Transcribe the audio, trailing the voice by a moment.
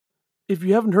If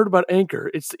you haven't heard about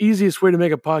Anchor, it's the easiest way to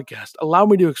make a podcast. Allow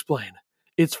me to explain.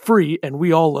 It's free, and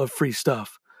we all love free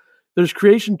stuff. There's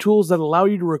creation tools that allow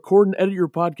you to record and edit your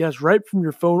podcast right from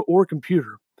your phone or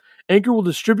computer. Anchor will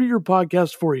distribute your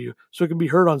podcast for you so it can be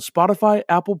heard on Spotify,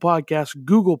 Apple Podcasts,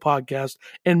 Google Podcasts,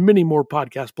 and many more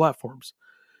podcast platforms.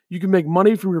 You can make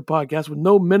money from your podcast with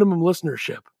no minimum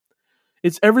listenership.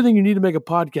 It's everything you need to make a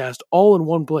podcast all in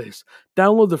one place.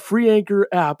 Download the free Anchor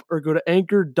app or go to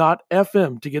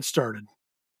anchor.fm to get started.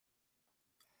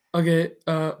 Okay,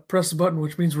 press the button,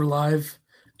 which means we're live.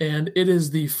 And it is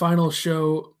the final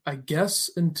show, I guess,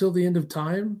 until the end of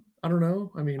time. I don't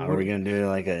know. I mean, are we going to do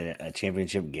like a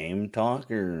championship game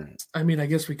talk, or? I mean, I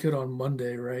guess we could on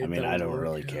Monday, right? I mean, I don't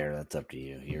really care. That's up to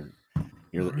you.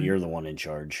 You're the one in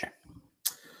charge.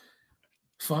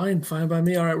 Fine by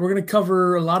me. All right, we're going to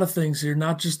cover a lot of things here,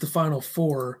 not just the Final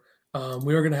Four.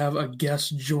 We are going to have a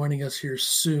guest joining us here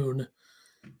soon.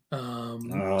 I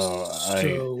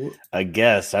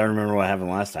guess. I remember what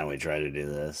happened last time we tried to do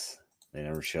this. They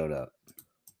never showed up.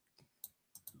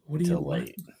 What do you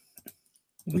late.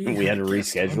 We had to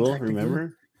reschedule,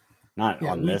 remember? Not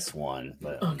on this one,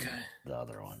 but on the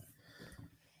other one.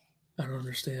 I don't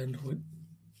understand.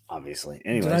 Obviously.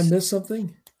 Anyways. Did I miss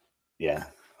something? Yeah.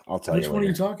 I'll tell you later. Which one are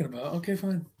you talking about? Okay,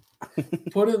 fine.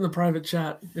 Put it in the private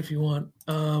chat if you want.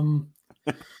 We'll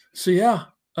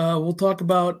talk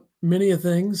about many of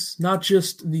things, not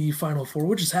just the Final Four,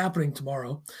 which is happening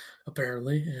tomorrow,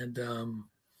 apparently. And,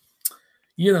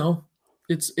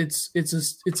 it's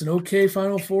an okay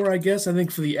Final Four, I guess. I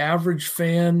think for the average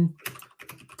fan,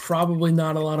 probably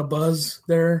not a lot of buzz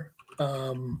there.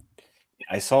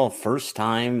 I saw first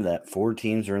time that 4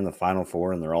 teams are in the Final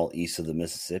Four, and they're all east of the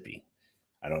Mississippi.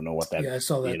 I don't know what that. Yeah, I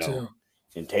saw that too.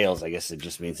 Entails. I guess it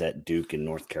just means that Duke and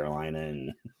North Carolina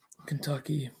and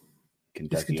Kentucky.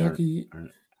 Kentucky.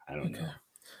 I don't know.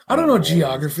 I don't know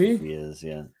geography. Is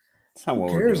yeah. That's not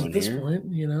what Who we're cares doing at this here. point,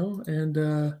 And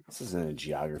this isn't a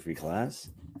geography class.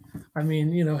 I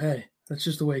mean, hey, that's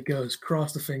just the way it goes.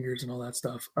 Cross the fingers and all that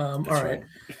stuff. All right.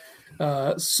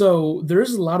 So there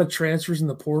is a lot of transfers in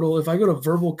the portal. If I go to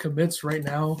verbal commits right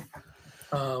now,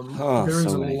 there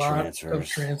is a lot of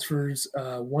transfers,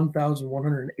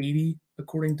 1,180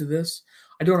 according to this.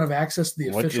 I don't have access to the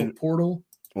official portal.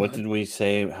 What did we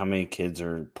say? How many kids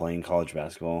are playing college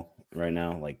basketball right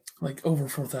now? Like over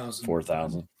 4,000.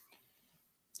 4,000.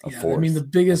 Yeah, I mean the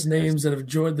biggest names that have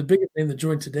joined. The biggest name that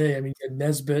joined today. I mean, you had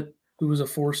Nesbitt, who was a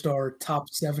 4-star, top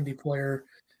 70 player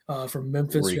from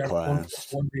Memphis.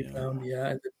 One rebound,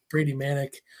 and Brady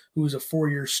Manick, who was a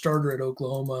 4-year starter at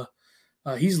Oklahoma.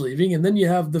 He's leaving. And then you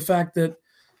have the fact that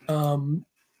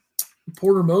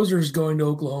Porter Moser is going to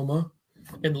Oklahoma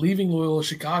and leaving Loyola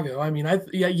Chicago. I mean,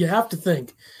 you have to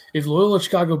think if Loyola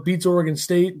Chicago beats Oregon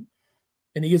State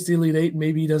and he gets the Elite Eight,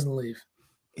 maybe he doesn't leave.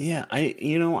 Yeah,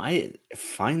 I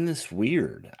find this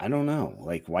weird. I don't know.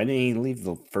 Like, why didn't he leave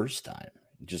the first time?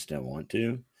 He just didn't want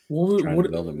to. What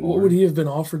would he have been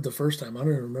offered the first time? I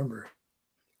don't even remember.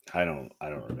 I don't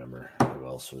remember who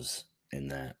else was in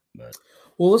that, but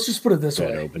let's just put it this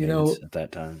way. At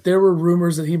that time, there were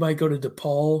rumors that he might go to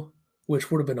DePaul, which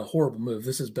would have been a horrible move.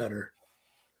 This is better.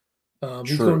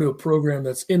 He's going to a program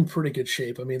that's in pretty good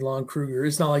shape. I mean, Lon Kruger,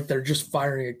 it's not like they're just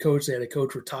firing a coach. They had a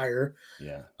coach retire.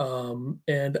 Yeah.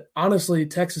 And honestly,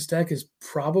 Texas Tech is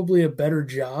probably a better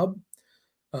job,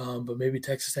 but maybe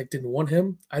Texas Tech didn't want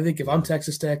him. I think if I'm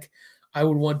Texas Tech, I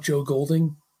would want Joe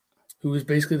Golding, who is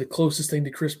basically the closest thing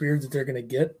to Chris Beard that they're going to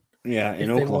get. Yeah,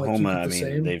 in Oklahoma, I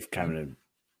mean, they've kind of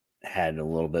had a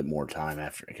little bit more time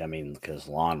after. I mean, because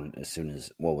Lon, as soon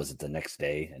as the next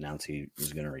day announced he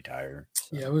was going to retire.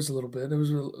 So. Yeah, it was a little bit. It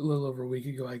was a little over a week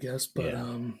ago, I guess. But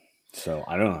so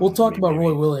I don't know. We'll talk about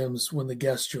Roy Williams when the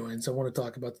guest joins. I want to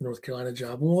talk about the North Carolina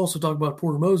job. We'll also talk about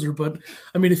Porter Moser. But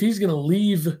I mean, if he's going to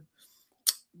leave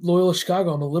Loyola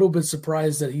Chicago, I'm a little bit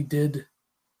surprised that he did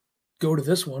go to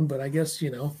this one. But I guess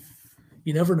you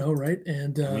never know, right?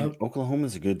 And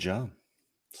Oklahoma's a good job,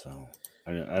 so.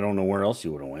 I don't know where else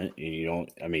you would have went.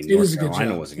 North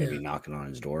Carolina wasn't going to be knocking on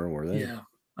his door, were they? Yeah,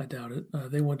 I doubt it.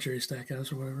 They want Jerry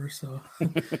Stackhouse or whatever. So,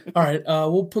 all right,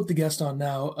 we'll put the guest on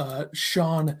now.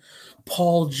 Sean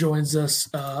Paul joins us.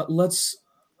 Let's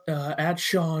at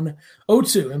Sean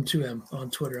O2 M2M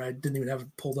on Twitter. I didn't even have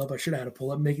it pulled up. I should have had it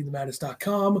pulled up.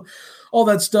 MakingTheMadness.com, all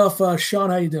that stuff. Sean,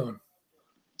 how you doing?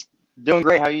 Doing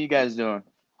great. How are you guys doing?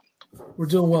 We're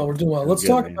doing well. Let's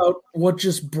talk about what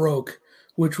just broke,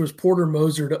 which was Porter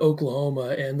Moser to Oklahoma,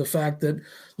 and the fact that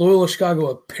Loyola Chicago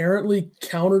apparently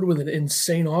countered with an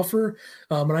insane offer.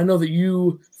 And I know that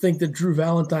you think that Drew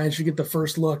Valentine should get the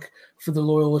first look for the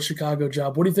Loyola Chicago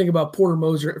job. What do you think about Porter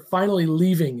Moser finally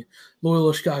leaving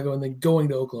Loyola Chicago and then going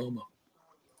to Oklahoma?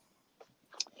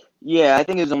 Yeah, I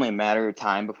think it was only a matter of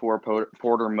time before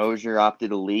Porter Moser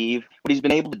opted to leave. What he's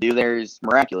been able to do there is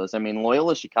miraculous. I mean,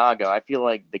 Loyola Chicago, I feel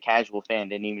like the casual fan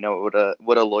didn't even know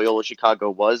what a Loyola Chicago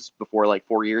was before like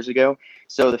 4 years ago.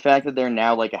 So the fact that they're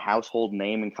now like a household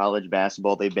name in college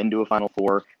basketball, they've been to a Final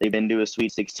Four, they've been to a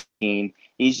Sweet 16.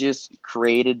 He's just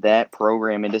created that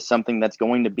program into something that's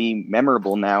going to be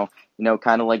memorable now.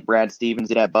 Kind of like Brad Stevens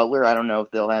did at Butler. I don't know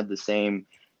if they'll have the same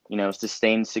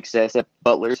sustained success that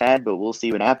Butler's had, but we'll see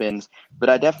what happens. But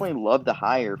I definitely love the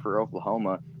hire for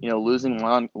Oklahoma. Losing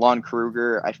Lon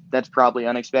Kruger, that's probably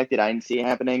unexpected. I didn't see it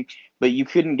happening, but you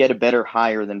couldn't get a better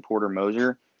hire than Porter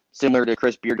Moser. Similar to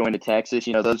Chris Beard going to Texas,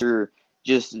 those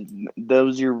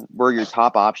were your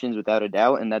top options without a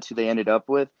doubt, and that's who they ended up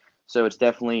with. So it's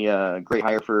definitely a great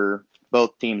hire for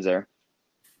both teams there.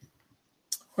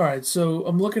 All right, so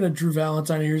I'm looking at Drew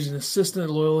Valentine here. He's an assistant at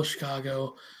Loyola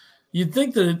Chicago. You'd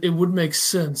think that it would make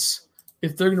sense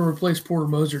if they're going to replace Porter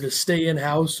Moser to stay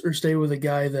in-house or stay with a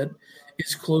guy that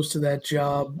is close to that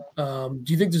job. Do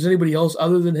you think there's anybody else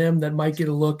other than him that might get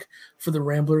a look for the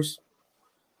Ramblers?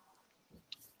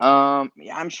 Yeah,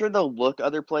 I'm sure they'll look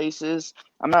other places.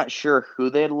 I'm not sure who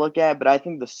they'd look at, but I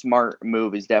think the smart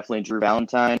move is definitely Drew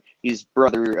Valentine. He's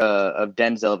brother of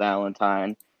Denzel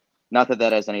Valentine. Not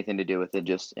that has anything to do with it,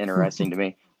 just interesting to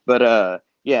me. But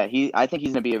yeah, I think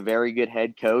he's going to be a very good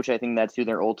head coach. I think that's who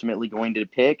they're ultimately going to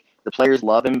pick. The players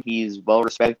love him. He's well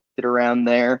respected around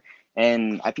there.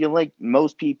 And I feel like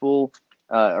most people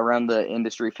around the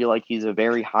industry feel like he's a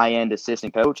very high-end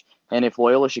assistant coach. And if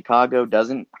Loyola Chicago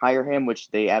doesn't hire him, which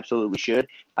they absolutely should,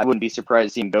 I wouldn't be surprised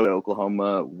to see him go to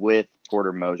Oklahoma with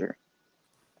Porter Moser.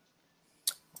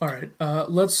 All right,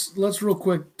 let's real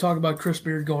quick talk about Chris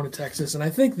Beard going to Texas. And I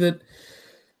think that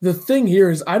the thing here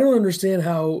is I don't understand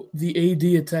how the AD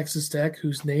at Texas Tech,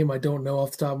 whose name I don't know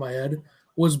off the top of my head,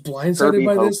 was blindsided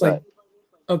by this. Like,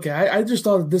 okay, I just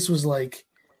thought that this was like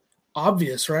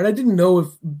obvious, right? I didn't know if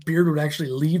Beard would actually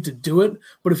leave to do it,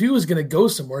 but if he was going to go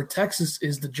somewhere, Texas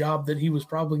is the job that he was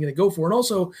probably going to go for. And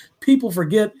also, people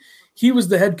forget he was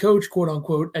the head coach, quote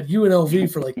unquote, at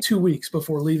UNLV for like 2 weeks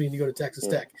before leaving to go to Texas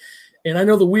Tech. And I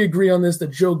know that we agree on this, that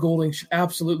Joe Golding should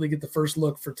absolutely get the first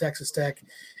look for Texas Tech.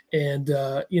 And,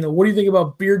 what do you think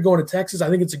about Beard going to Texas? I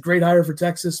think it's a great hire for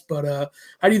Texas, but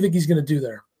how do you think he's going to do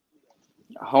there?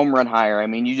 Home run hire. I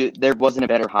mean, there wasn't a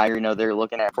better hire. They're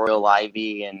looking at Royal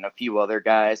Ivey and a few other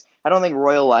guys. I don't think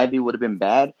Royal Ivey would have been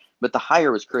bad, but the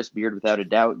hire was Chris Beard without a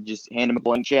doubt. Just hand him a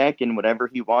blank check, and whatever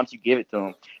he wants, you give it to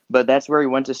him. But that's where he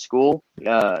went to school.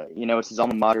 It's his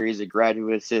alma mater. He's a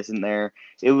graduate assistant there.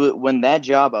 When that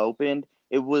job opened,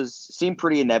 seemed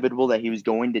pretty inevitable that he was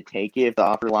going to take it if the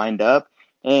offer lined up,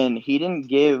 and he didn't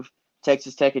give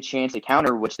Texas Tech a chance to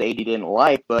counter, which the AD didn't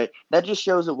like, but that just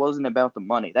shows it wasn't about the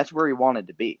money. That's where he wanted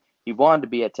to be. He wanted to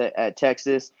be at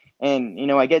Texas, and,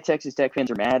 I get Texas Tech fans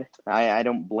are mad. I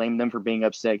don't blame them for being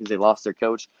upset because they lost their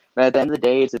coach, but at the end of the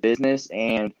day, it's a business,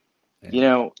 and,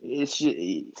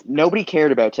 nobody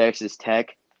cared about Texas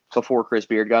Tech before Chris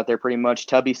Beard got there pretty much.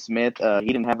 Tubby Smith, he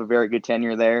didn't have a very good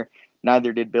tenure there.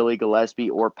 Neither did Billy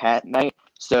Gillespie or Pat Knight.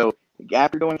 So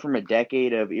after going from a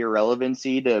decade of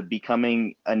irrelevancy to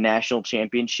becoming a national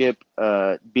championship,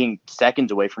 being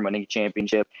seconds away from winning a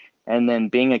championship, and then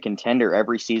being a contender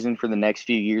every season for the next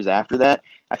few years after that,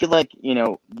 I feel like, you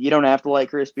don't have to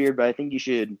like Chris Beard, but I think you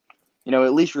should,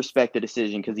 at least respect the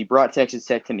decision because he brought Texas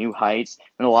Tech to new heights,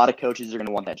 and a lot of coaches are going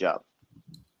to want that job.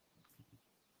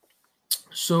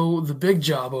 So the big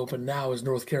job open now is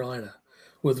North Carolina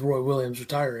with Roy Williams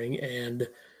retiring, and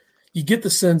you get the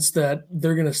sense that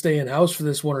they're going to stay in-house for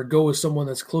this one or go with someone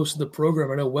that's close to the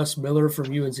program. I know Wes Miller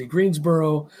from UNC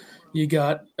Greensboro. You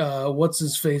got,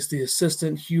 what's-his-face, the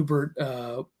assistant, Hubert,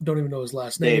 don't even know his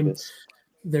last name. Davis.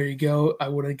 There you go. I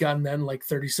would have gotten that in like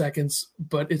 30 seconds,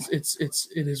 but it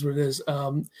is what it is.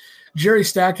 Jerry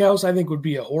Stackhouse, I think, would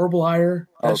be a horrible hire.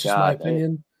 That's just my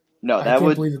opinion. I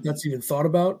can't believe that that's even thought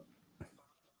about.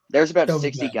 There's about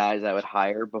 60 guys I would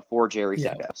hire before Jerry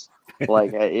Stackhouse.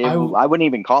 Like I wouldn't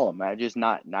even call him. I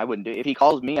wouldn't do it. If he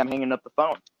calls me, I'm hanging up the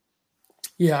phone.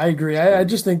 Yeah, I agree. I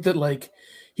just think that like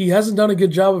he hasn't done a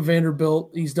good job at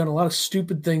Vanderbilt. He's done a lot of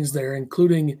stupid things there,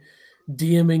 including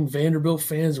DMing Vanderbilt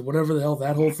fans or whatever the hell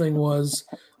that whole thing was.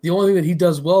 The only thing that he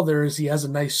does well there is he has a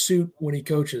nice suit when he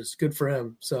coaches. Good for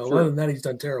him. So other than that, he's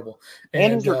done terrible.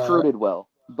 And he's recruited well.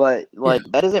 But,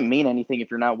 that doesn't mean anything if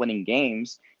you're not winning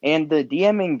games. And the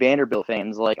DMing Vanderbilt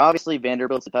fans, obviously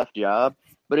Vanderbilt's a tough job.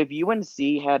 But if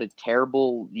UNC had a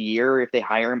terrible year, if they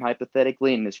hire him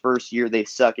hypothetically, in his first year they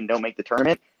suck and don't make the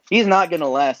tournament, he's not going to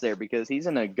last there because he's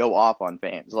going to go off on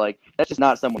fans. That's just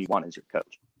not someone you want as your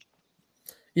coach.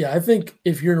 Yeah, I think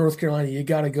if you're North Carolina, you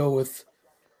got to go with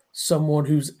someone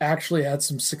who's actually had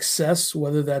some success,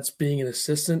 whether that's being an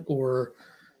assistant or,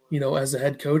 as a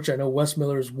head coach. I know Wes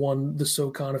Miller's won the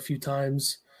SoCon a few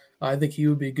times. I think he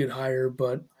would be a good hire,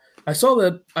 but I saw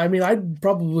that. I mean, I'd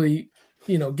probably,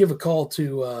 give a call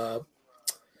to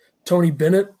Tony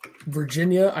Bennett,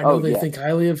 Virginia. I know they think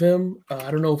highly of him.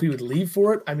 I don't know if he would leave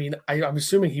for it. I mean, I'm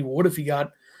assuming he would if he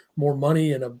got more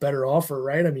money and a better offer,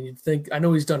 right? I mean, you'd think. I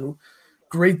know he's done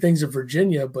great things at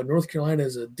Virginia, but North Carolina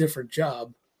is a different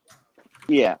job.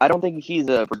 Yeah, I don't think he's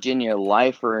a Virginia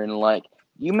lifer, and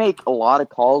you make a lot of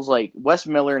calls like Wes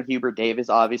Miller and Hubert Davis.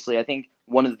 Obviously, I think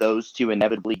one of those two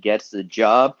inevitably gets the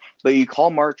job. But you call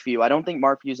Mark Few. I don't think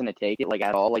Mark Few's going to take it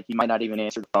at all. He might not even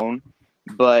answer the phone.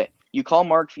 But you call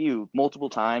Mark Few multiple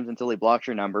times until he blocks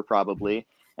your number, probably,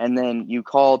 and then you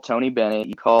call Tony Bennett.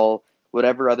 You call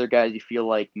whatever other guys you feel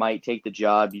like might take the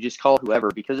job. You just call whoever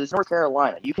because it's North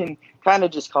Carolina. You can kind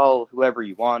of just call whoever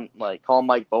you want. Call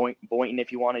Mike Boynton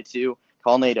if you wanted to.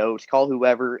 Call Nate Oates. Call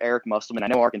whoever, Eric Musselman. I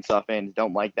know Arkansas fans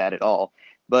don't like that at all.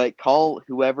 But call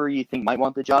whoever you think might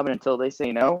want the job, and until they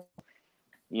say no,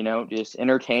 just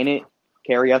entertain it,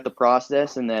 carry out the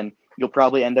process, and then you'll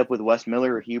probably end up with Wes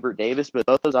Miller or Hubert Davis. But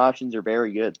both those options are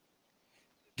very good.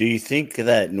 Do you think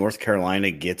that North Carolina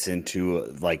gets into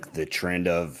the trend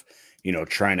of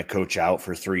trying to coach out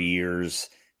for 3 years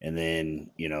and then,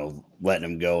 letting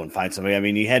them go and find somebody? I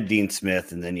mean, you had Dean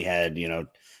Smith and then you had,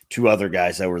 two other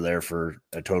guys that were there for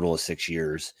a total of 6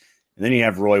 years. And then you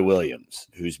have Roy Williams,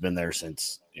 who's been there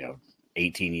since,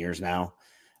 18 years now.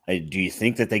 Do you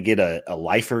think that they get a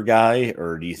lifer guy,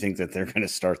 or do you think that they're going to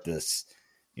start this,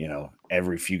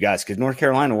 every few guys? Because North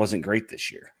Carolina wasn't great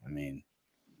this year. I mean.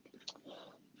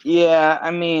 Yeah,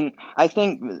 I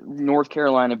think North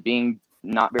Carolina being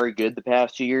not very good the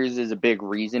past 2 years is a big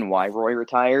reason why Roy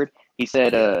retired. He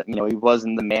said, he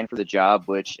wasn't the man for the job,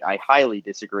 which I highly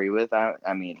disagree with.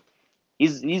 I mean,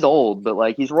 he's old,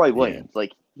 but he's Roy Williams. Yeah.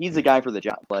 He's the guy for the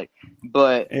job.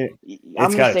 But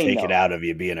it's got to take it out of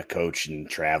you being a coach and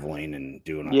traveling and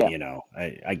doing.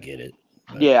 I get it.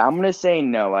 But. Yeah, I'm gonna say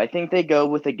no. I think they go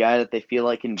with a guy that they feel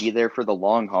like can be there for the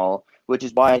long haul, which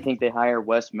is why I think they hire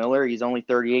Wes Miller. He's only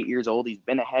 38 years old. He's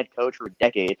been a head coach for a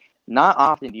decade. Not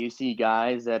often do you see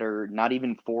guys that are not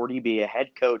even 40 be a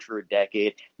head coach for a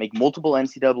decade, make multiple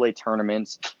NCAA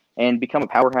tournaments, and become a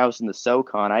powerhouse in the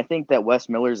SoCon. I think that Wes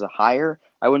Miller's a hire.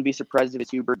 I wouldn't be surprised if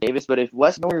it's Hubert Davis, but if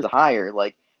Wes Miller's a hire,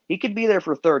 he could be there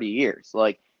for 30 years.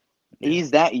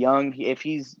 He's that young. If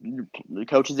he's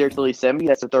coaches there till he's 70,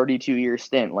 that's a 32-year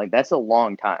stint. That's a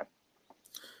long time.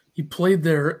 He played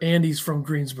there, and he's from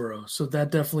Greensboro, so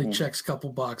that definitely checks a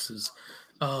couple boxes.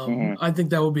 I think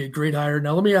that would be a great hire.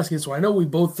 Now, let me ask you this. So I know we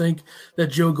both think that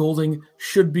Joe Golding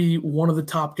should be one of the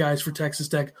top guys for Texas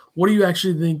Tech. What do you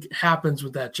actually think happens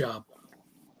with that job?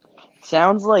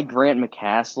 Sounds like Grant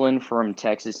McCasland from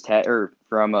Texas Tech or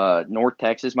from North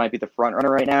Texas might be the front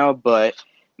runner right now, but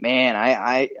man,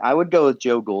 I would go with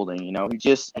Joe Golding.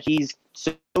 He's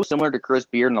so similar to Chris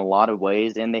Beard in a lot of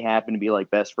ways, and they happen to be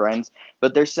best friends.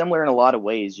 But they're similar in a lot of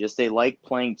ways. Just they like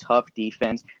playing tough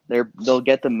defense. They'll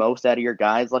get the most out of your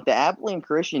guys. Like the Abilene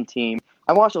Christian team,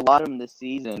 I watched a lot of them this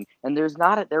season, and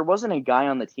there wasn't a guy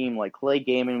on the team like Clay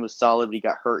Gaiman was solid, but he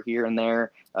got hurt here and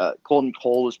there. Colton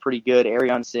Cole was pretty good.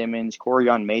 Arion Simmons,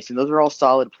 Corian Mason, those are all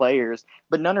solid players,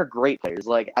 but none are great players.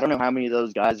 I don't know how many of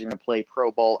those guys are going to play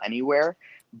pro ball anywhere.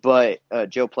 But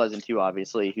Joe Pleasant too,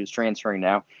 obviously, who's transferring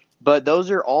now. But those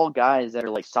are all guys that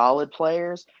are solid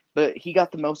players, but he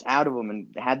got the most out of them and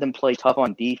had them play tough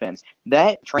on defense.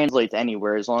 That translates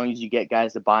anywhere as long as you get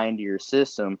guys to buy into your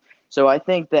system. So I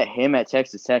think that him at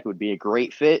Texas Tech would be a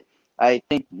great fit. I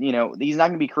think, he's not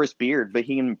going to be Chris Beard, but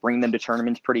he can bring them to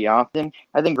tournaments pretty often.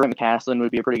 I think Grant McCasland would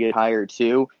be a pretty good hire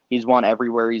too. He's won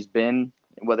everywhere he's been,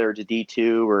 whether it's a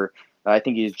D2 or I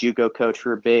think he's JUCO coach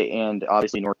for a bit, and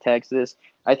obviously North Texas.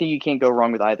 I think you can't go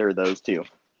wrong with either of those two.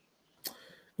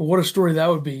 Well, what a story that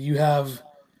would be. You have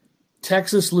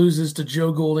Texas loses to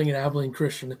Joe Golding and Abilene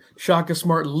Christian. Shaka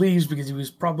Smart leaves because he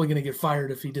was probably going to get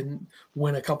fired if he didn't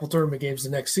win a couple tournament games the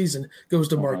next season. Goes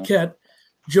to Marquette.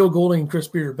 Joe Golding and Chris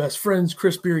Beard are best friends.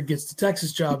 Chris Beard gets the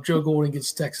Texas job. Joe Golding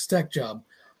gets the Texas Tech job.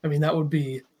 I mean, that would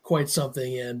be quite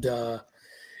something. And,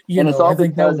 it's all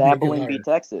because Abilene beat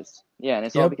Texas. Yeah, and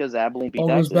it's all because Abilene beat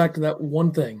Texas. All goes back to that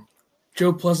one thing.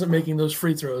 Joe Pleasant making those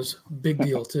free throws, big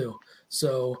deal too.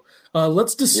 So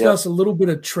let's discuss a little bit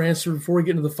of transfer before we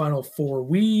get into the Final Four.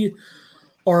 We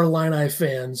are Illini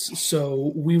fans,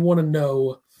 so we want to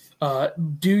know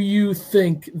Do you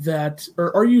think that,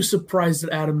 or are you surprised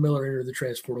that Adam Miller entered the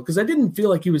transfer portal? Because I didn't feel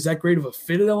like he was that great of a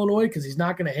fit at Illinois because he's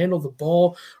not going to handle the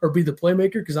ball or be the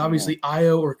playmaker because obviously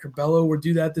Io or Curbelo would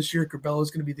do that this year. Curbelo is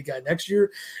going to be the guy next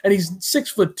year. And he's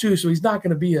 6'2", so he's not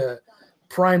going to be a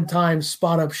prime time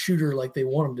spot up shooter like they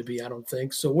want him to be, I don't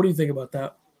think. So what do you think about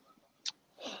that?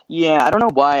 Yeah, I don't know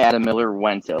why Adam Miller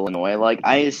went to Illinois. Like,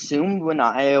 I assumed when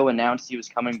Io announced he was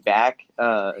coming back,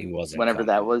 He wasn't whenever coming,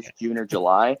 that was, June or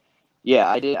July. Yeah,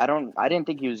 I didn't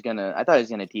think he was gonna. I thought he was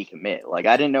gonna decommit. Like,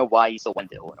 I didn't know why he still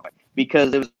went to Illinois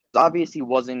because it was obvious he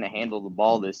wasn't to handle the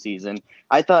ball this season.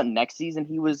 I thought next season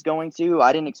he was going to.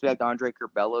 I didn't expect Andre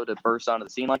Curbelo to burst onto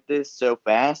the scene like this so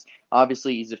fast.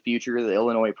 Obviously, he's the future of the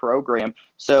Illinois program.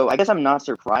 So I guess I'm not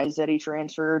surprised that he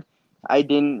transferred. I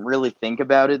didn't really think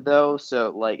about it though. So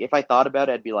like, if I thought about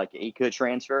it, I'd be like, he could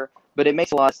transfer. But it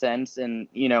makes a lot of sense, and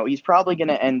he's probably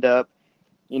gonna end up.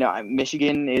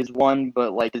 Michigan is one,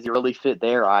 but like, does he really fit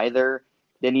there either?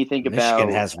 Then you think Michigan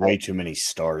about has way too many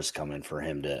stars coming for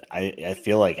him to. I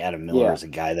feel like Adam Miller is a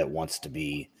guy that wants to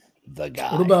be the guy.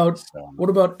 What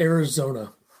about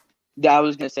Arizona? Yeah, I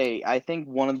was gonna say I think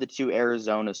one of the two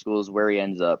Arizona schools where he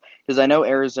ends up, because I know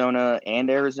Arizona and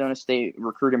Arizona State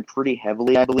recruit him pretty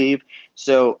heavily, I believe.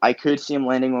 So I could see him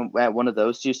landing at one of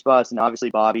those two spots, and obviously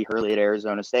Bobby Hurley at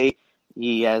Arizona State.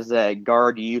 He has that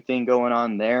guard you thing going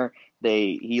on there.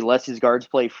 He lets his guards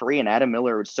play free, and Adam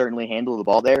Miller would certainly handle the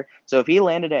ball there. So if he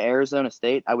landed at Arizona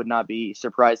State, I would not be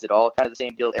surprised at all. Kind of the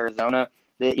same deal with Arizona.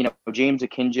 James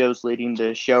Akinjo's leading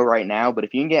the show right now, but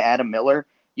if you can get Adam Miller,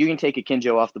 you can take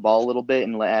Akinjo off the ball a little bit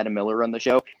and let Adam Miller run the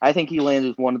show. I think he lands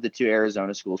with one of the two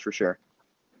Arizona schools for sure.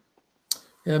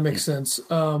 Yeah, that makes sense.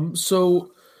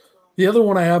 So the other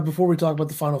one I have before we talk about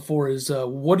the Final Four is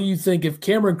what do you think if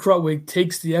Cameron Krutwig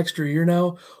takes the extra year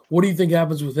now? What do you think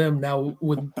happens with him now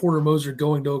with Porter Moser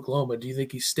going to Oklahoma? Do you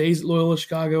think he stays at Loyola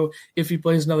Chicago if he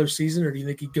plays another season, or do you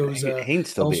think he goes he can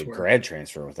still elsewhere? be a grad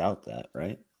transfer without that,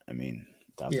 right? I mean,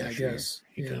 yeah, I guess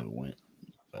he could have went.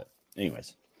 But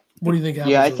anyways. What do you think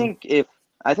happens? Yeah, I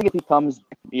think if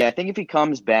he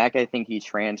comes back, I think he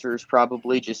transfers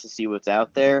probably just to see what's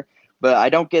out there. But I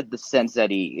don't get the sense that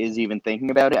he is even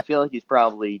thinking about it. I feel like he's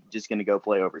probably just going to go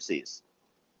play overseas.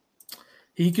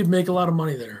 He could make a lot of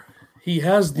money there. He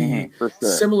has the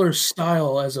similar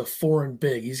style as a foreign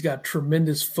big. He's got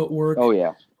tremendous footwork. Oh,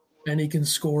 yeah. And he can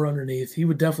score underneath. He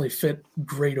would definitely fit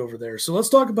great over there. So let's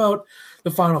talk about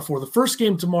the Final Four. The first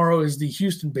game tomorrow is the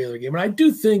Houston-Baylor game. And I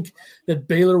do think that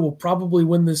Baylor will probably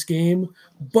win this game,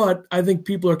 but I think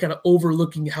people are kind of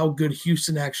overlooking how good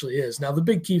Houston actually is. Now, the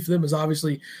big key for them is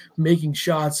obviously making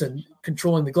shots and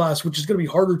controlling the glass, which is going to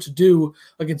be harder to do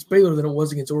against Baylor than it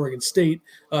was against Oregon State.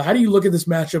 How do you look at this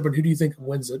matchup, and who do you think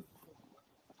wins it?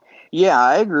 Yeah,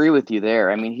 I agree with you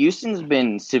there. I mean, Houston's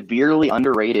been severely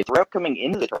underrated throughout coming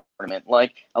into the tournament.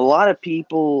 Like, a lot of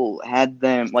people had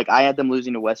them, like, I had them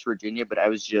losing to West Virginia, but I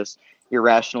was just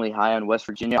irrationally high on West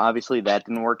Virginia. Obviously, that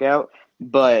didn't work out.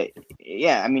 But,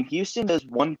 yeah, I mean, Houston does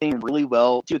one thing really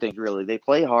well, two things really. They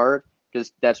play hard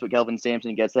because that's what Kelvin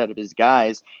Sampson gets out of his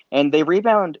guys, and they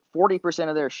rebound 40%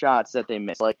 of their shots that they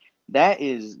miss. Like, that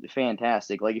is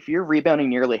fantastic. Like, if you're rebounding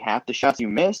nearly half the shots you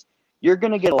miss, you're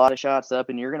going to get a lot of shots up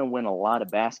and you're going to win a lot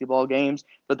of basketball games.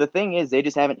 But the thing is, they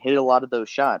just haven't hit a lot of those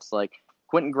shots. Like,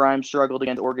 Quentin Grimes struggled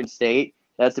against Oregon State.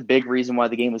 That's a big reason why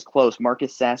the game was close.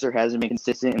 Marcus Sasser hasn't been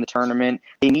consistent in the tournament.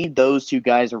 They need those two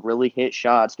guys to really hit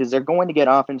shots because they're going to get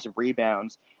offensive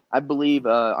rebounds. I believe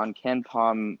on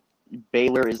KenPom,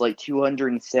 Baylor is like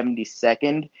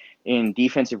 272nd in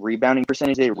defensive rebounding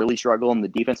percentage. They really struggle in the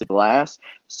defensive glass.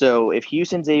 So if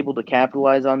Houston's able to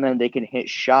capitalize on them, they can hit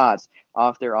shots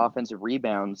off their offensive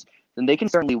rebounds, then they can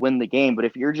certainly win the game. But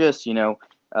if you're just,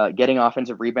 getting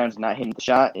offensive rebounds and not hitting the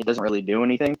shot, it doesn't really do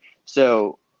anything.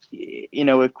 So,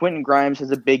 if Quentin Grimes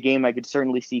has a big game, I could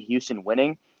certainly see Houston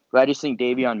winning. But I just think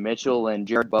Davion Mitchell and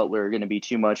Jared Butler are going to be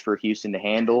too much for Houston to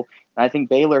handle. And I think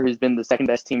Baylor has been the second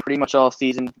best team pretty much all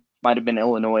season. Might have been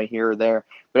Illinois here or there.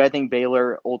 But I think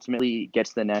Baylor ultimately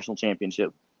gets the national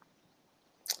championship.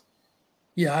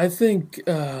 Yeah, I think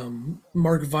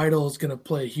Mark Vital is going to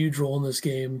play a huge role in this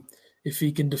game. If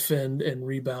he can defend and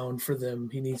rebound for them,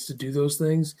 he needs to do those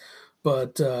things.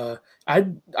 But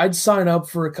I'd sign up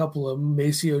for a couple of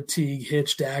Maceo Teague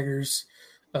hitch daggers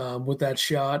with that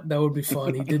shot. That would be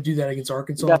fun. He did do that against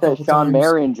Arkansas. Got that Sean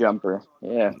Marion jumper.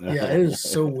 Yeah. Yeah, it is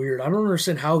so weird. I don't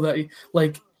understand how that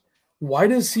why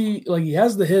does he he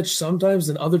has the hitch sometimes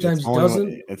and other times he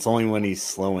doesn't? It's only when he's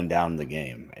slowing down the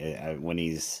game. When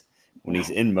he's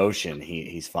in motion,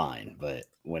 he's fine. But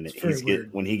when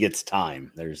he gets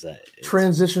time, there's that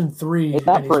transition three and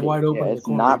he's wide open. Yeah, it's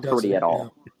not pretty at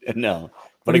all. No,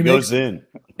 but it goes in.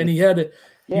 And he had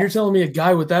Yeah. You're telling me a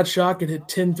guy with that shot could hit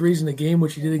 10 threes in a game,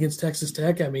 which he did against Texas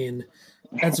Tech? I mean,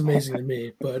 that's amazing to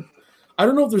me. But I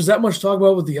don't know if there's that much to talk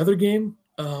about with the other game.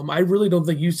 I really don't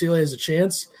think UCLA has a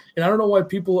chance. And I don't know why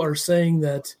people are saying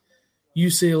that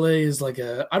UCLA is like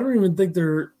I don't even think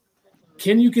they're –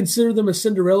 can you consider them a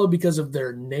Cinderella because of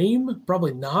their name?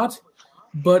 Probably not.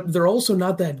 But they're also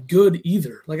not that good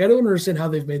either. Like, I don't understand how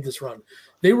they've made this run.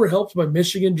 They were helped by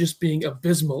Michigan just being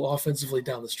abysmal offensively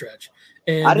down the stretch.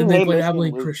 And then they played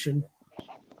Abilene Christian.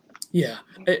 Yeah.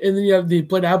 And then they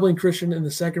played Abilene Christian in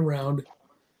the second round,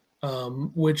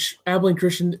 which Abilene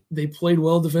Christian, they played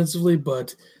well defensively,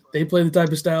 but they play the type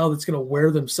of style that's going to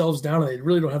wear themselves down, and they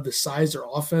really don't have the size or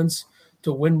offense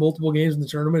to win multiple games in the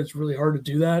tournament. It's really hard to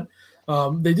do that.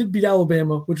 They did beat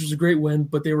Alabama, which was a great win,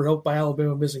 but they were helped by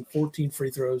Alabama missing 14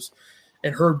 free throws.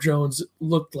 And Herb Jones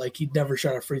looked like he'd never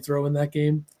shot a free throw in that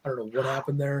game. I don't know what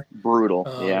happened there. Brutal,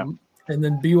 yeah. And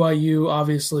then BYU,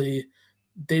 obviously,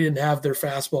 they didn't have their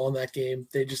fastball in that game.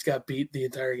 They just got beat the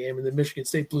entire game, and then Michigan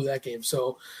State blew that game.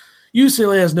 So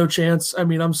UCLA has no chance. I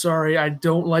mean, I'm sorry. I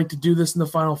don't like to do this in the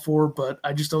Final Four, but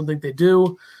I just don't think they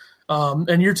do.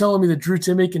 And you're telling me that Drew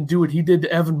Timme can do what he did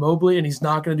to Evan Mobley, and he's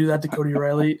not going to do that to Cody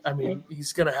Riley? I mean,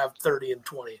 he's going to have 30 and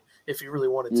 20 if he really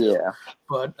wanted to. Yeah.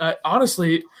 But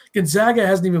honestly, Gonzaga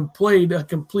hasn't even played a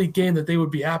complete game that they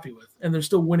would be happy with, and they're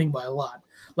still winning by a lot.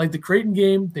 Like the Creighton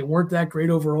game, they weren't that great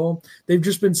overall. They've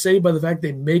just been saved by the fact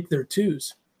they make their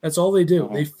twos. That's all they do.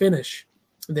 They finish.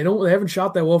 They haven't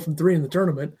shot that well from three in the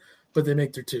tournament, but they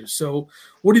make their twos. So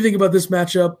what do you think about this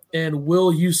matchup, and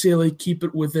will UCLA keep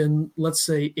it within, let's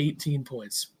say, 18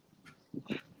 points?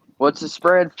 What's the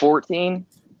spread, 14?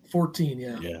 14,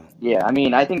 yeah. Yeah, I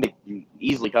mean, I think they can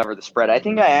easily cover the spread. I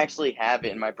think I actually have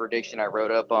it in my prediction I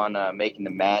wrote up on Making the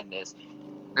Madness.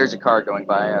 There's a car going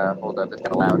by. Hold up, it's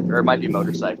kind of loud. Or it might be a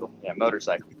motorcycle. Yeah,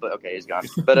 motorcycle. But okay, he's gone.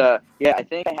 But yeah, I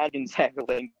think I had Gonzaga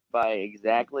winning by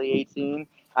exactly 18.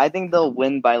 I think they'll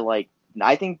win by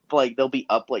they'll be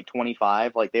up like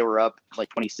 25. Like they were up like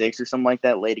 26 or something like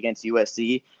that late against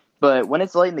USC. But when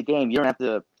it's late in the game, you don't have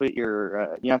to put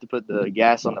put the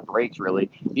gas on the brakes.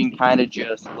 Really, you can kind of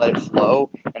just let it flow,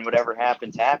 and whatever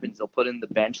happens. They'll put in the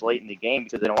bench late in the game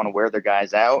because they don't want to wear their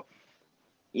guys out.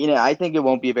 I think it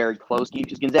won't be a very close game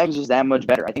because Gonzaga's just that much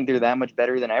better. I think they're that much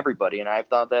better than everybody, and I've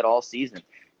thought that all season.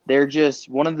 They're just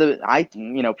one of the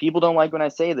people don't like when I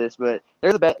say this, but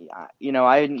they're the best.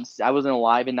 I wasn't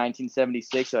alive in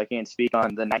 1976, so I can't speak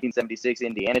on the 1976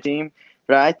 Indiana team.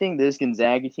 But I think this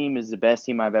Gonzaga team is the best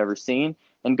team I've ever seen,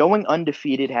 and going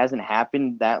undefeated hasn't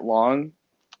happened that long,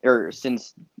 or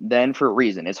since then for a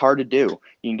reason. It's hard to do.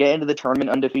 You can get into the tournament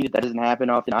undefeated. That doesn't happen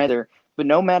often either. But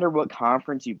no matter what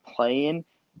conference you play in,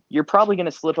 you're probably going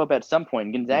to slip up at some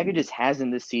point. Gonzaga just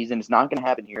hasn't this season. It's not going to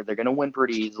happen here. They're going to win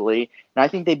pretty easily. And I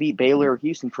think they beat Baylor or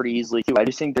Houston pretty easily, too. I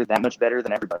just think they're that much better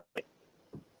than everybody.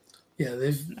 Yeah,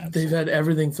 they've had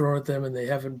everything thrown at them, and they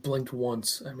haven't blinked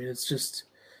once. I mean,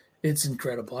 it's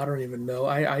incredible. I don't even know.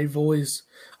 I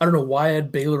don't know why I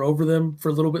had Baylor over them for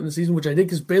a little bit in the season, which I did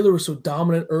because Baylor was so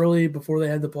dominant early before they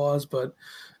had the pause. But,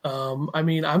 I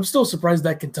mean, I'm still surprised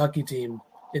that Kentucky team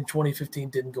in 2015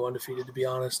 didn't go undefeated, to be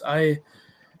honest.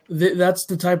 That's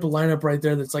the type of lineup right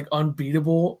there that's like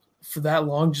unbeatable for that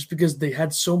long, just because they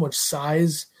had so much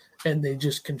size and they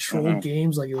just controlled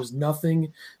games like it was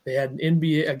nothing. They had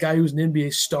a guy who's an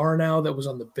NBA star now that was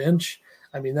on the bench.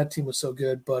 I mean, that team was so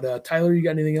good. But Tyler, you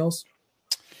got anything else?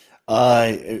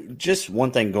 Just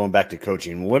one thing going back to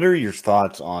coaching. What are your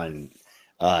thoughts on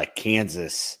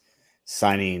Kansas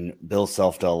signing Bill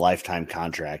Self to a lifetime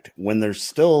contract when there's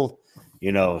still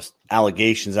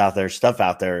allegations out there, stuff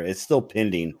out there? It's still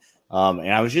pending.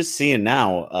 And I was just seeing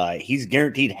now, he's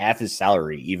guaranteed half his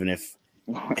salary, even if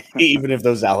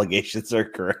those allegations are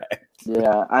correct.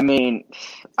 Yeah, I mean,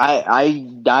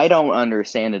 I don't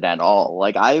understand it at all.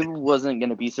 Like, I wasn't going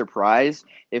to be surprised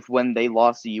if when they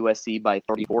lost to USC by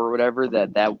 34 or whatever,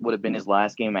 that would have been his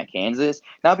last game at Kansas.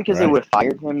 Not because they would have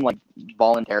fired him, like,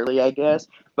 voluntarily, I guess,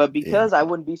 but because I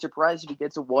wouldn't be surprised if he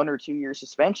gets a 1 or 2 year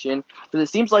suspension, because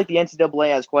it seems like the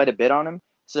NCAA has quite a bit on him.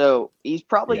 So he's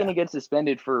probably going to get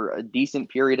suspended for a decent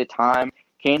period of time.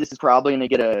 Kansas is probably going to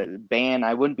get a ban.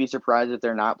 I wouldn't be surprised if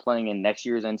they're not playing in next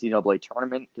year's NCAA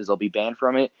tournament because they'll be banned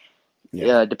from it.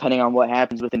 Depending on what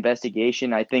happens with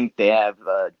investigation, I think they have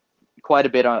quite a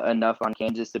bit enough on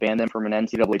Kansas to ban them from an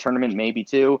NCAA tournament, maybe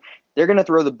two. They're going to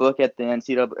throw the book at the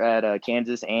NCAA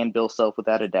Kansas and Bill Self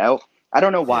without a doubt. I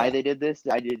don't know why they did this.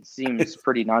 It seems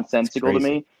pretty nonsensical to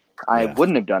me. I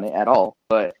wouldn't have done it at all,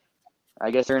 but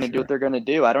I guess they're going to do Sure. what they're going to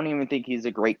do. I don't even think he's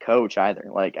a great coach either.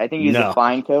 Like, I think he's No. a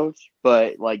fine coach,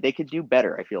 but like they could do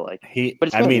better, I feel like. But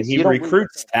it's I mean, Kansas. he You don't lose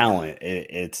recruits that. talent.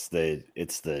 It's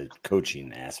the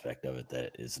coaching aspect of it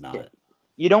that is Yeah. not.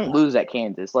 You don't lose at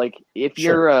Kansas. Like, if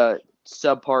Sure. you're a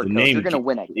subpar The coach, name you're going to ge-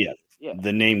 win at Yeah, Kansas. Yeah.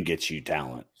 the name gets you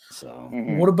talent. So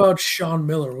Mhm. What about Sean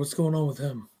Miller? What's going on with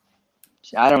him?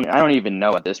 I don't even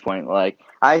know at this point. Like,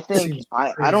 I think Seems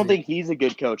I don't crazy. think he's a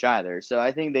good coach either. So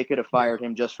I think they could have fired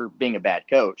him just for being a bad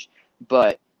coach.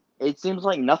 But it seems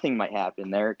like nothing might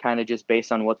happen there, kind of just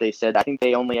based on what they said. I think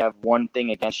they only have one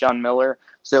thing against Sean Miller,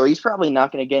 so he's probably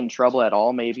not going to get in trouble at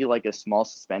all. Maybe like a small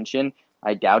suspension.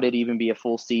 I doubt it even be a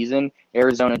full season.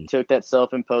 Arizona took that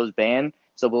self-imposed ban,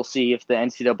 so we'll see if the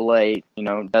NCAA,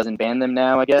 doesn't ban them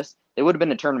now. I guess they would have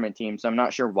been a tournament team, so I'm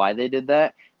not sure why they did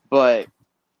that. But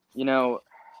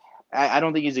I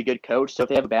don't think he's a good coach. So if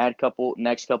they have a bad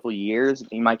next couple years,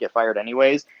 he might get fired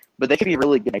anyways. But they could be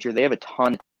really good next year. They have a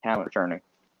ton of talent returning.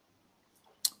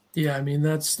 Yeah, I mean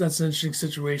that's an interesting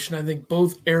situation. I think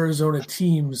both Arizona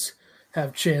teams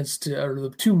have chance to, or the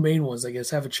two main ones, I guess,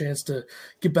 have a chance to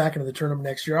get back into the tournament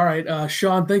next year. All right,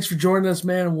 Sean, thanks for joining us,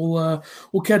 man, and we'll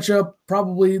catch up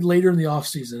probably later in the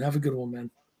offseason. Have a good one, man.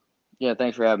 Yeah,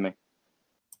 thanks for having me.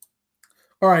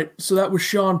 All right, so that was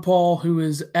Sean Paul, who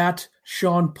is at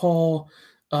Sean Paul,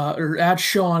 or at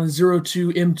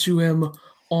Sean02M2M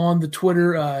on the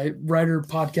Twitter, writer,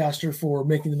 podcaster for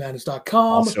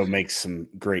MakingTheMadness.com. also makes some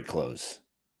great clothes.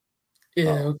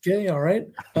 Yeah, okay, all right.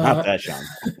 Not that, Sean.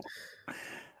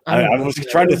 I I was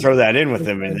trying to throw that in with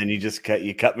him, and then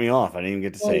you cut me off. I didn't even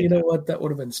get to say it. You know what? That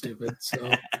would have been stupid.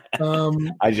 So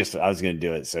I was going to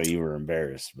do it, so you were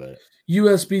embarrassed. But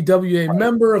USBWA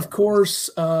member, of course,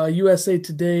 USA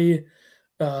Today,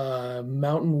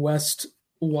 Mountain West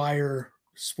Wire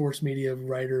sports media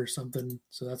writer or something.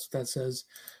 So that's what that says.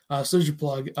 So there's your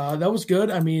plug. That was good.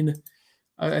 I mean,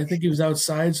 I think he was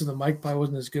outside, so the mic probably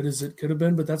wasn't as good as it could have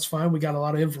been, but that's fine. We got a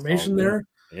lot of information there.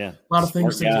 Yeah. A lot of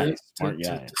things to guy.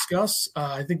 discuss.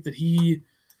 I think that he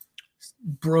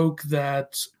broke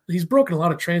that. He's broken a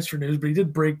lot of transfer news, but he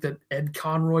did break that Ed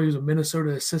Conroy, who's a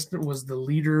Minnesota assistant, was the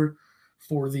leader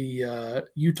for the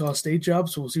Utah State job.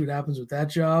 So we'll see what happens with that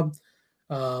job.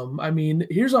 I mean,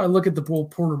 here's how I look at the whole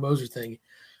Porter Moser thing.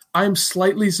 I'm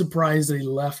slightly surprised that he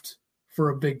left for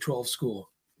a Big 12 school.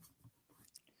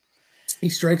 He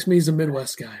strikes me as a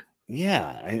Midwest guy.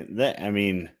 Yeah, I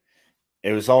mean,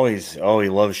 it was always, he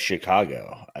loves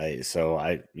Chicago. I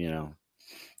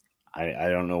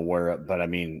don't know where, but I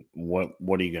mean, what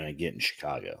are you going to get in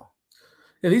Chicago?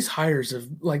 Yeah, these hires have,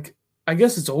 like, I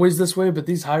guess it's always this way, but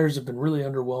these hires have been really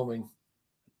underwhelming.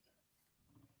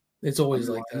 It's always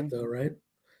like that, though, right?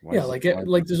 Like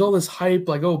there's all this hype,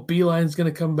 like, oh, Beeline's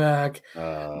going to come back,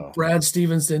 Brad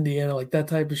Stevens to Indiana, like that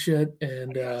type of shit,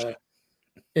 and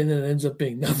then it ends up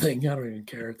being nothing. I don't even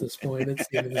care at this point. It's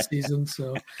the end of the season,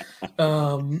 so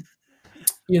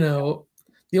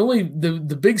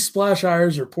the big splash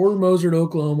hires are Porter Moser to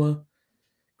Oklahoma,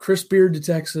 Chris Beard to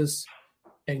Texas,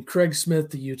 and Craig Smith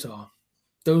to Utah.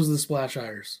 Those are the splash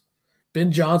hires.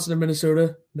 Ben Johnson to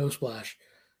Minnesota, no splash.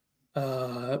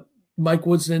 Mike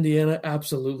Woodson, Indiana,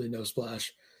 absolutely no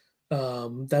splash.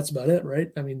 That's about it,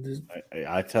 right? I mean,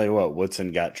 I tell you what,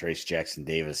 Woodson got Trace Jackson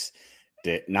Davis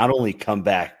to not only come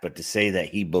back, but to say that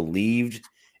he believed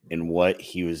in what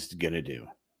he was going to do.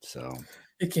 So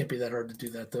it can't be that hard to do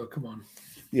that, though. Come on.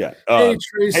 Yeah. Hey,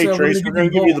 Trace, we're going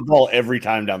to give you the ball every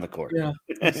time down the court. Yeah,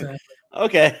 exactly.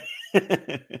 Okay.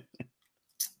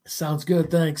 Sounds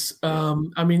good. Thanks.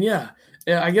 I mean, yeah,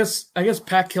 I guess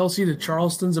Pat Kelsey to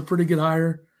Charleston's a pretty good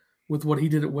hire with what he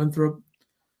did at Winthrop.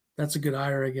 That's a good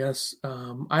hire, I guess.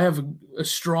 I have a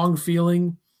strong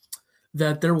feeling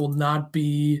that there will not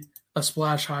be a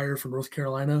splash hire from North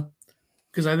Carolina,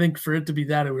 because I think for it to be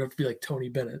that, it would have to be like Tony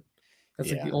Bennett. That's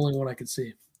like the only one I could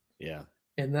see. Yeah.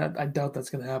 And that I doubt that's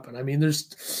going to happen. I mean,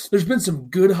 there's been some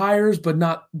good hires, but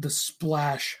not the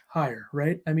splash hire,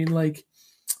 right? I mean, like,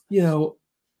 you're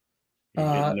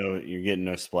getting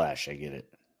no splash. I get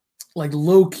it. Like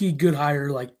low key good hire,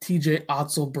 like TJ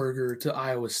Otzelberger to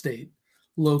Iowa State,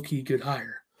 low key good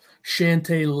hire.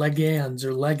 Shante Legans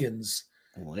or Legans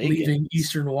leaving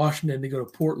Eastern Washington to go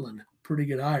to Portland, pretty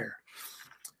good hire.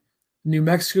 New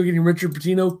Mexico getting Richard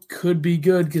Pitino could be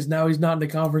good because now he's not in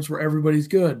a conference where everybody's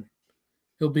good.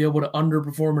 He'll be able to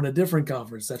underperform in a different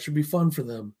conference. That should be fun for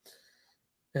them.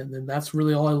 And then that's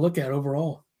really all I look at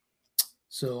overall.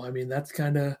 So, I mean, that's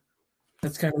kind of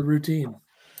the routine.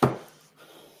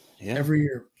 Yeah. Every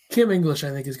year. Kim English,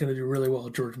 I think, is going to do really well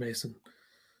at George Mason. I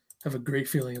have a great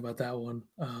feeling about that one.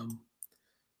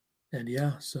 And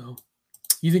yeah, so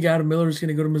you think Adam Miller is going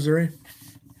to go to Missouri?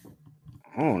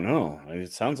 Oh no!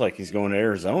 It sounds like he's going to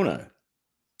Arizona.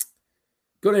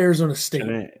 Go to Arizona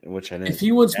State. Which I didn't. If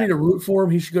he wants me to root for him,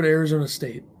 he should go to Arizona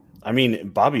State. I mean,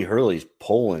 Bobby Hurley's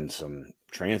pulling some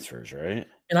transfers, right?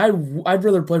 And I'd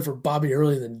rather play for Bobby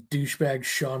Hurley than douchebag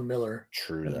Sean Miller.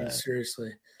 True I mean, that.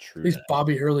 seriously. True At least that.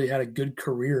 Bobby Hurley had a good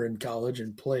career in college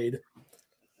and played,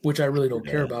 which I really don't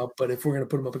care about. But if we're going to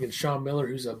put him up against Sean Miller,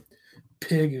 who's a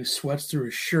pig who sweats through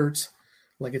his shirts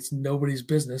like it's nobody's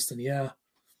business, then yeah.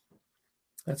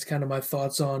 That's kind of my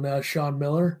thoughts on Sean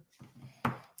Miller.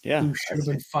 Yeah. Who should have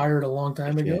been fired a long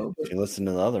time ago. If you listen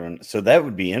to the other one. So that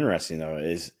would be interesting, though.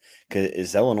 Is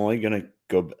Illinois going to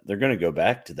go? They're going to go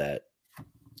back to that.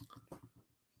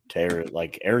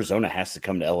 Like Arizona has to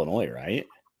come to Illinois, right?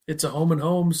 It's a home and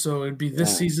home, so it'd be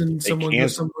this season. Someone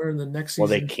goes somewhere in the next season.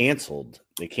 Well,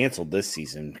 they canceled this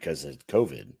season because of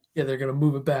COVID. Yeah, they're going to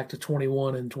move it back to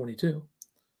 21 and 22.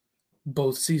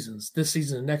 Both seasons. This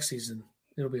season and next season,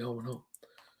 it'll be home and home.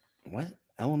 What?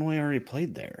 Illinois already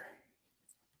played there.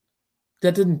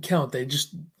 That didn't count. They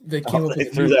came up They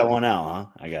with threw that one out, huh?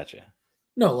 I got you.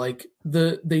 No, like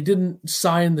they didn't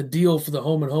sign the deal for the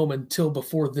home and home until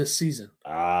before this season.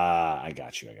 I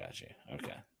got you.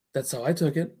 Okay. That's how I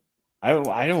took it. I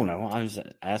don't know. I was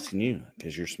asking you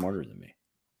because you're smarter than me.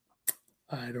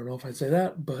 I don't know if I'd say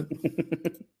that, but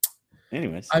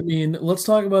anyways. I mean, let's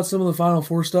talk about some of the Final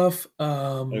Four stuff.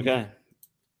 Okay.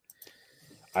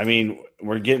 I mean,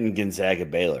 we're getting Gonzaga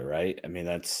Baylor, right? I mean,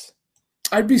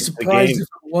 I'd be surprised if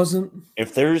it wasn't.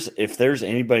 If there's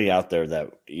anybody out there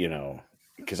that,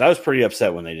 because I was pretty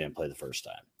upset when they didn't play the first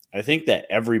time. I think that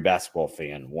every basketball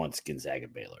fan wants Gonzaga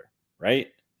Baylor, right?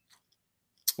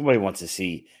 Nobody wants to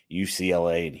see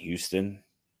UCLA and Houston.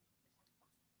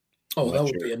 Oh, that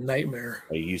would be a nightmare.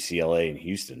 A UCLA and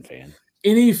Houston fan.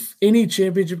 Any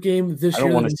championship game this year. I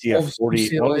don't want to see a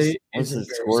 40. What's the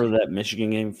score of that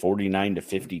Michigan game?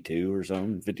 49-52 or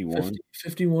something? 51?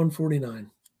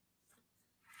 51-49.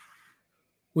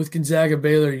 With Gonzaga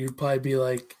Baylor, you'd probably be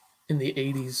like in the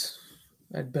 80s,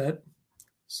 I'd bet.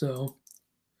 So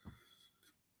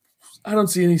I don't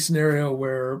see any scenario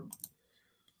where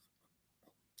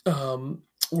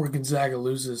Gonzaga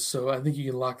loses. So I think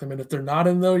you can lock them in. If they're not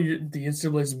in, though, the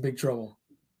NCAA is in big trouble.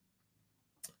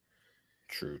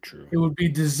 True. It would be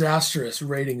disastrous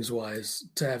ratings-wise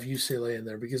to have UCLA in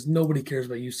there because nobody cares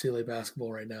about UCLA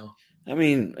basketball right now. I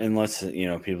mean, unless,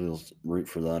 people root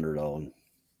for the underdog,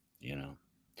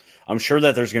 I'm sure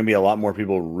that there's going to be a lot more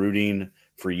people rooting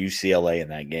for UCLA in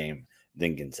that game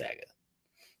than Gonzaga.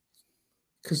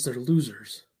 Because they're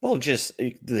losers. Well, just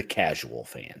the casual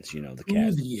fans, the casual.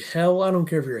 Who the hell? I don't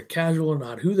care if you're a casual or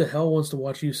not. Who the hell wants to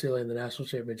watch UCLA in the national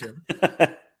championship?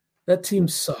 That team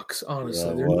sucks,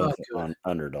 honestly. They're not good.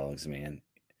 Underdogs, man.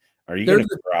 Are you going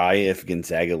to cry if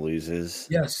Gonzaga loses?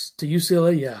 Yes. To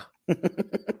UCLA, yeah.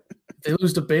 If they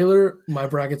lose to Baylor, my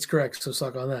bracket's correct, so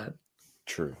suck on that.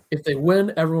 True. If they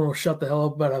win, everyone will shut the hell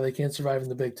up about how they can't survive in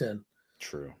the Big Ten.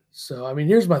 True. So, I mean,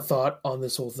 here's my thought on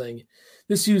this whole thing.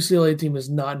 This UCLA team is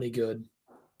not any good,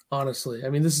 honestly. I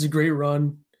mean, this is a great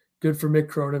run. Good for Mick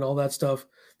Cronin, all that stuff.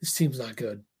 This team's not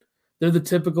good. They're the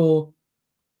typical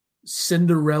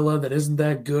Cinderella that isn't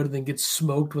that good and then gets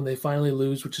smoked when they finally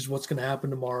lose, which is what's going to happen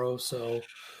tomorrow. So,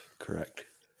 correct.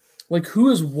 Like, who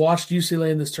has watched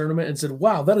UCLA in this tournament and said,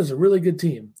 wow, that is a really good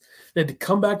team? They had to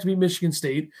come back to beat Michigan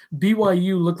State.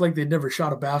 BYU looked like they'd never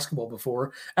shot a basketball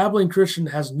before. Abilene Christian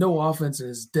has no offense and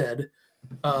is dead.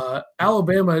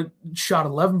 Alabama shot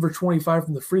 11 for 25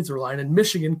 from the free throw line, and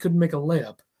Michigan couldn't make a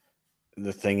layup.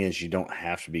 The thing is, you don't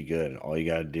have to be good. All you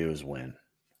got to do is win.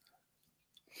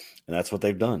 And that's what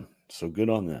they've done. So good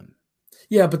on them.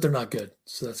 Yeah, but they're not good.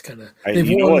 So that's kind of – they've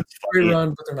won a great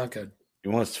run, but they're not good.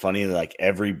 You know what's funny? Like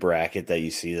every bracket that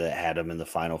you see that had them in the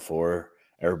Final Four,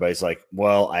 everybody's like,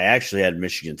 well, I actually had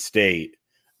Michigan State,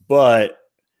 but,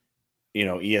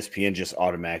 ESPN just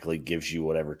automatically gives you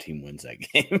whatever team wins that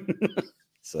game.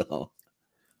 So.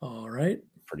 All right.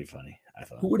 Pretty funny, I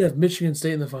thought. Who would have Michigan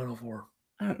State in the Final Four?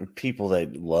 People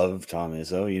that love Tom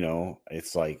Izzo,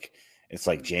 it's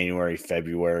like January,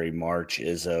 February, March,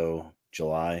 Izzo,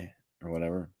 July, or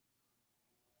whatever.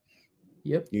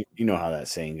 Yep. You know how that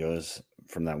saying goes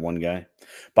from that one guy.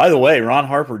 By the way, Ron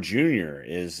Harper Jr.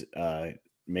 is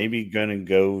maybe going to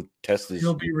go test his.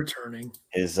 He'll be returning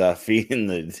his fee in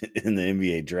the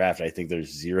NBA draft. I think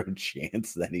there's zero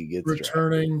chance that he gets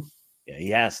returning. Drafted. Yeah, he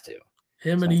has to.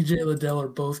 Him and EJ Liddell are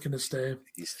both going to stay.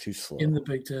 He's too slow in the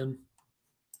Big Ten.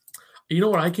 You know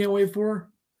what I can't wait for?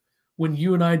 When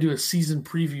you and I do a season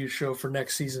preview show for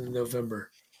next season in November.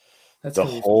 That's the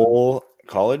whole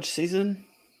college season?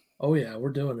 Oh, yeah, we're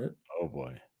doing it. Oh,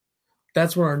 boy.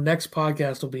 That's when our next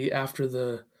podcast will be after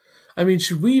the I mean,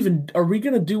 are we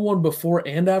going to do one before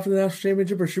and after the national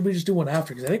championship, or should we just do one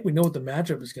after? Because I think we know what the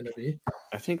matchup is going to be.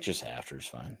 I think just after is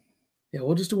fine. Yeah,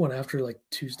 we'll just do one after like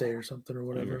Tuesday or something or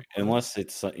whatever. Unless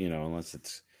it's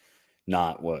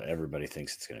not what everybody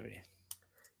thinks it's going to be.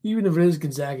 Even if it is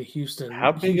Gonzaga, Houston.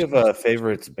 How big of a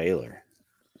favorite's Baylor?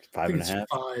 5.5?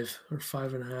 5 or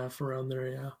 5.5 around there.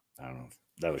 Yeah. I don't know.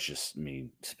 That was just me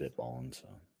spitballing. So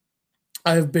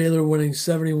I have Baylor winning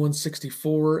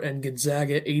 71-64 and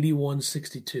Gonzaga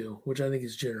 81-62, which I think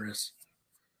is generous.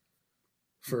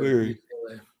 For Very.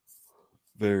 UCLA.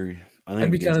 Very. I think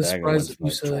I'd be kind of Gonzaga surprised if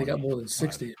UCLA got more than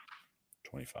 60.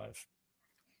 25.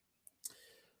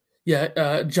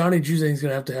 Yeah, Johnny Juzang's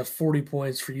going to have 40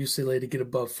 points for UCLA to get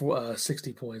above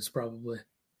 60 points probably.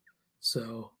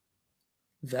 So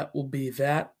that will be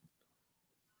that.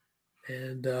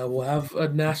 And we'll have a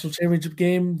national championship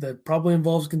game that probably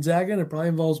involves Gonzaga and it probably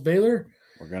involves Baylor.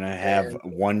 We're going to have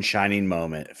one shining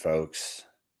moment, folks.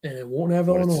 And it won't have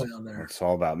Illinois on there. It's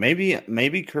all about. Maybe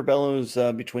Curbello's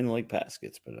between the leg pass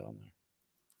gets put on there.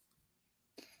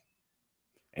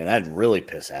 And that'd really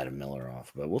piss Adam Miller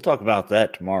off. But we'll talk about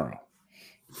that tomorrow.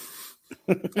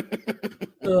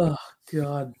 Oh,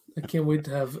 God. I can't wait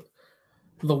to have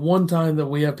the one time that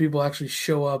we have people actually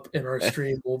show up in our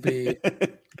stream will be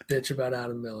bitch about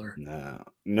Adam Miller.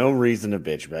 No reason to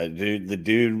bitch about it. Dude, the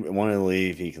dude wanted to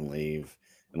leave, he can leave.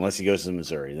 Unless he goes to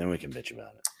Missouri, then we can bitch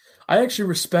about it. I actually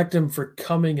respect him for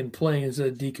coming and playing instead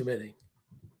of decommitting.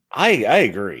 I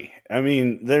agree. I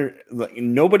mean,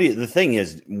 the thing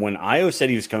is, when Io said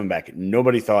he was coming back,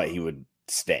 nobody thought he would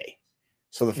stay.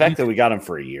 So the fact that we got him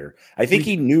for a year, I think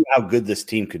he knew how good this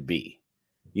team could be.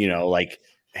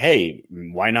 Hey,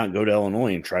 why not go to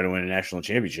Illinois and try to win a national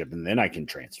championship, and then I can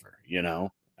transfer,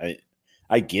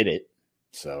 I get it.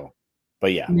 So,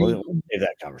 but yeah, we'll save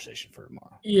that conversation for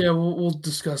tomorrow. Yeah, we'll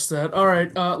discuss that. All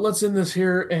right, let's end this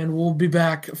here, and we'll be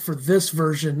back for this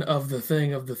version of the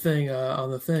thing on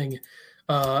the thing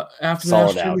after the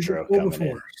solid outro. coming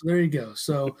in. So there you go.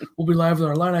 So we'll be live with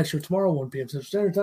our Line Action tomorrow, 1 p.m. Central Standard Time.